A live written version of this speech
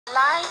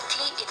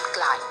slightly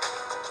inclined.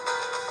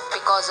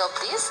 Because of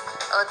this,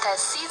 Earth has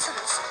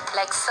seasons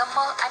like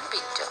summer and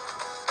winter.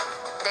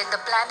 Then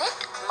the planet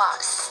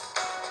Mars.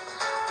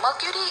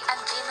 Mercury and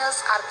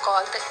Venus are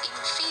called the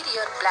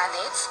inferior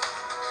planets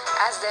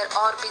as their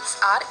orbits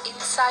are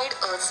inside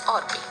Earth's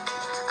orbit,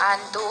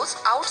 and those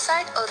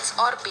outside Earth's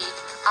orbit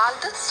are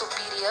the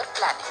superior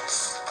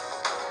planets.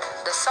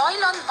 The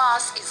soil on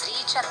Mars is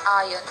rich in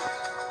iron,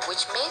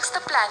 which makes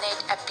the planet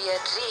appear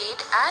red,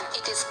 and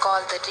it is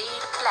called the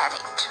red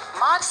planet.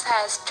 Mars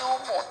has 2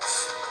 moons.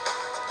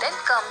 Then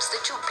comes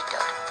the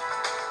Jupiter.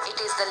 It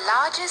is the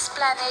largest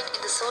planet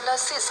in the solar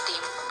system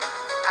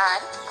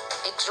and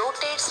it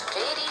rotates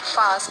very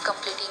fast,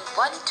 completing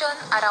 1 turn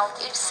around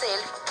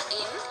itself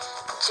in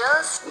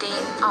just 10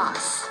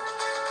 hours.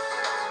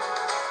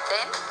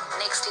 Then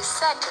next is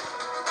Saturn.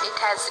 It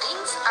has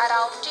rings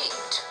around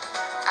it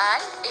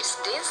and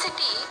its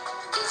density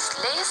is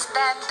less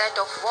than that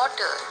of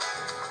water.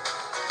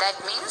 That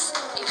means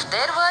if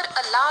there were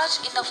a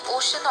large enough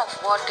ocean of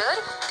water,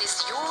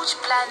 this huge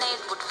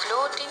planet would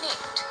float in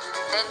it.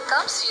 Then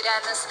comes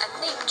Uranus and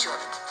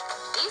Neptune.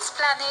 These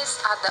planets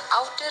are the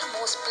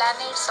outermost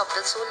planets of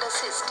the solar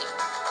system.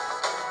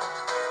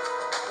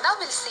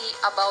 Now we'll see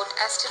about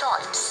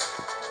asteroids.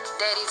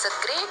 There is a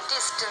great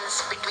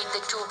distance between the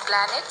 2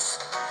 planets,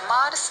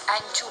 Mars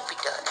and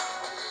Jupiter.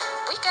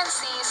 We can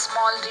see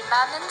small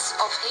remnants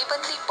of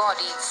heavenly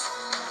bodies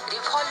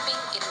revolving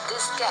in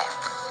this gap.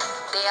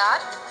 They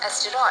are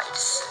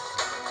asteroids.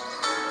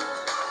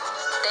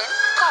 Then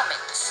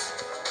comets.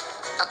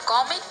 A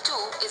comet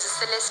too is a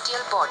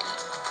celestial body.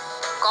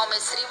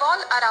 Comets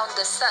revolve around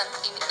the sun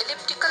in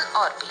elliptical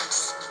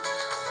orbits,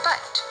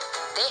 but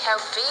they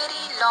have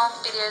very long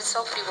periods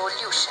of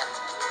revolution.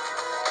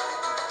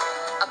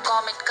 A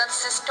comet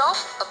consists of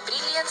a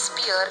brilliant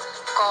sphere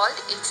called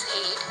its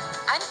head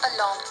and a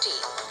long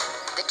tail.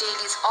 The tail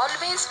is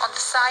always on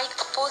the side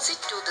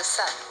opposite to the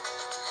sun.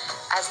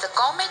 As the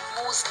comet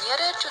moves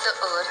nearer to the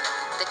Earth,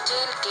 the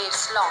tail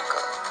gets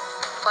longer.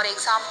 For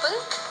example,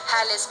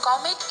 Halley's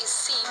Comet is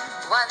seen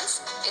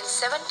once in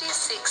 76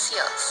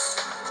 years.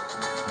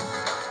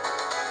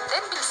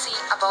 Then we'll see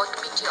about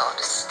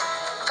meteors.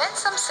 When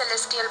some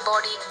celestial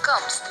body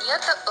comes near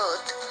the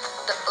Earth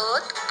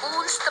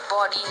pulls the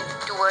body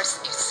towards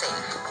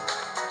itself.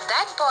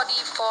 That body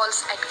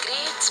falls at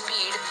great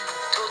speed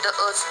through the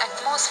Earth's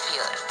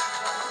atmosphere.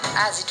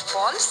 As it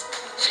falls,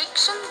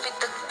 friction with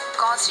the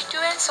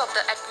constituents of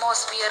the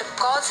atmosphere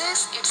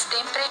causes its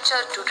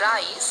temperature to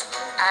rise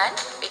and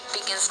it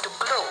begins to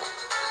glow.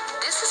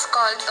 This is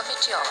called a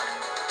meteor,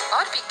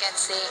 or we can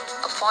say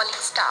a falling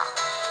star.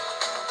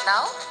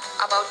 Now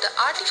about the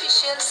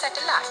artificial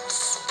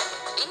satellites.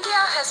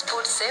 India has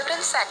put several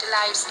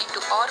satellites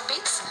into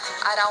orbits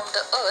around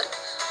the Earth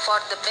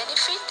for the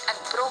benefit and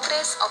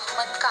progress of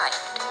mankind.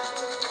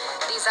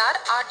 These are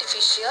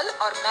artificial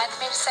or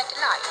man-made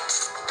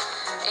satellites.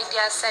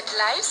 India's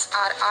satellites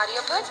are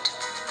Aryabhat,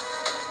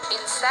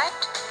 INSAT,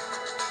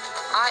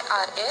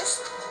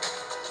 IRS,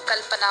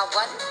 Kalpana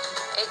 1,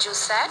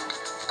 EduSat,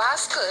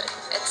 Bhaskar,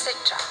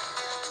 etc.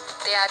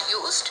 They are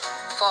used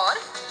for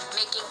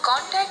making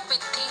contact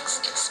with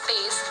things in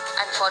space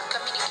and for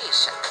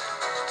communication,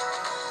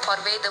 for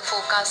weather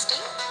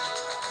forecasting,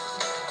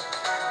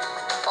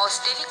 for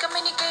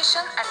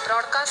telecommunication and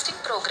broadcasting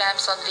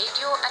programs on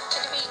radio and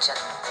television,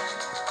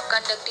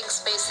 conducting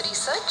space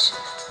research,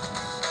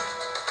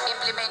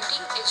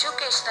 implementing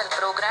educational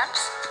programs,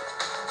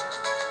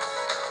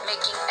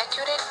 making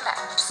accurate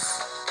maps.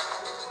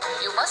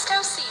 You must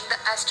have seen the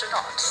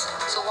astronauts.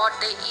 So what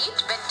they eat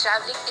when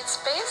traveling in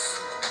space?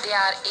 They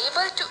are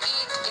able to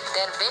eat in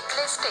their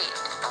weightless state.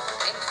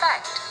 In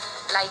fact,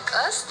 like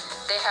us,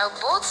 they have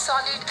both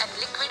solid and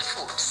liquid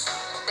foods.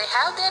 They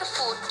have their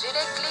food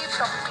directly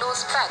from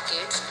closed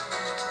packets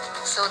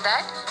so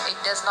that it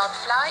does not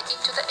fly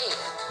into the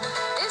air.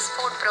 This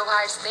food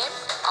provides them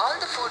all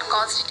the food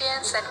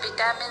constituents and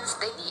vitamins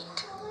they need.